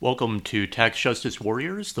Welcome to Tax Justice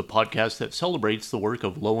Warriors, the podcast that celebrates the work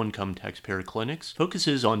of low-income taxpayer clinics,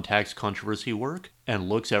 focuses on tax controversy work, and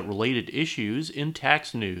looks at related issues in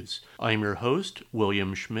tax news. I'm your host,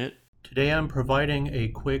 William Schmidt. Today I'm providing a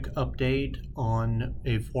quick update on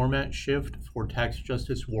a format shift for Tax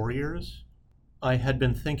Justice Warriors. I had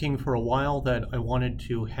been thinking for a while that I wanted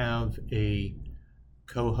to have a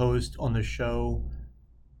co-host on the show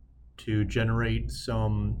to generate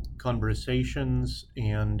some conversations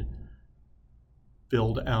and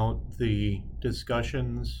build out the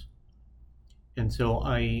discussions. And so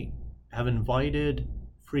I have invited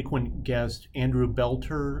frequent guest Andrew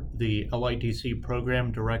Belter, the LIDC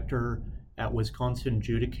program director at Wisconsin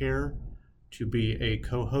Judicare, to be a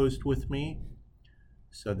co-host with me.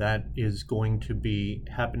 So that is going to be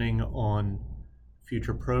happening on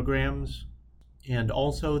future programs. And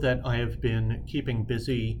also that I have been keeping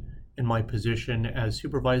busy in my position as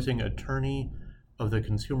supervising attorney of the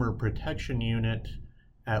Consumer Protection Unit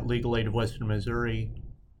at Legal Aid of Western Missouri.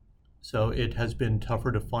 So it has been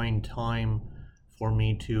tougher to find time for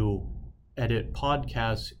me to edit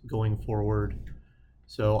podcasts going forward.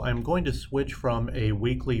 So I'm going to switch from a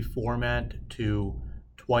weekly format to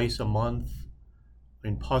twice a month.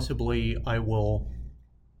 And possibly I will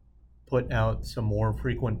put out some more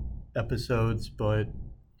frequent episodes, but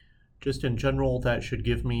just in general, that should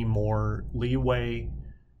give me more leeway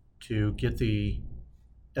to get the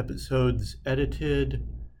episodes edited.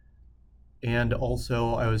 And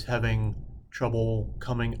also, I was having trouble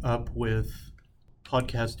coming up with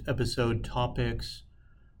podcast episode topics.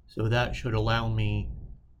 So that should allow me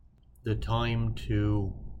the time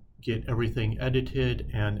to get everything edited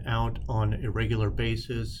and out on a regular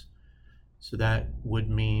basis. So that would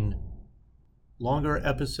mean longer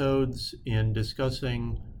episodes in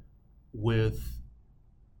discussing with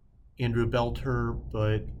Andrew Belter,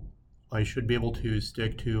 but I should be able to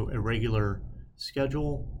stick to a regular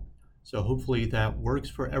schedule. So hopefully that works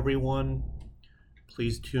for everyone.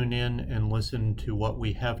 Please tune in and listen to what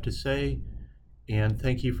we have to say. And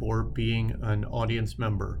thank you for being an audience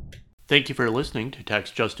member. Thank you for listening to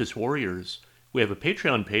Tax Justice Warriors. We have a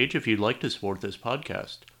Patreon page if you'd like to support this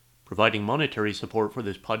podcast. Providing monetary support for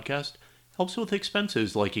this podcast helps with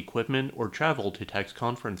expenses like equipment or travel to tax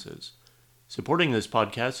conferences. Supporting this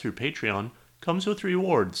podcast through Patreon comes with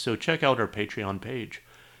rewards, so check out our Patreon page.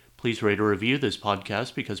 Please rate or review this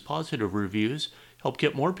podcast because positive reviews help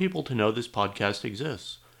get more people to know this podcast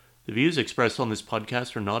exists. The views expressed on this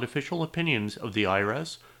podcast are not official opinions of the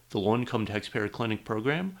IRS, the Low Income Taxpayer Clinic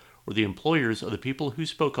Program, or the employers of the people who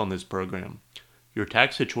spoke on this program. Your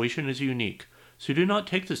tax situation is unique, so do not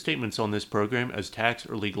take the statements on this program as tax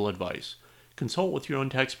or legal advice. Consult with your own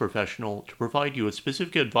tax professional to provide you with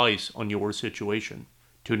specific advice on your situation.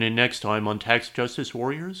 Tune in next time on Tax Justice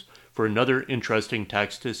Warriors for another interesting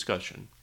tax discussion.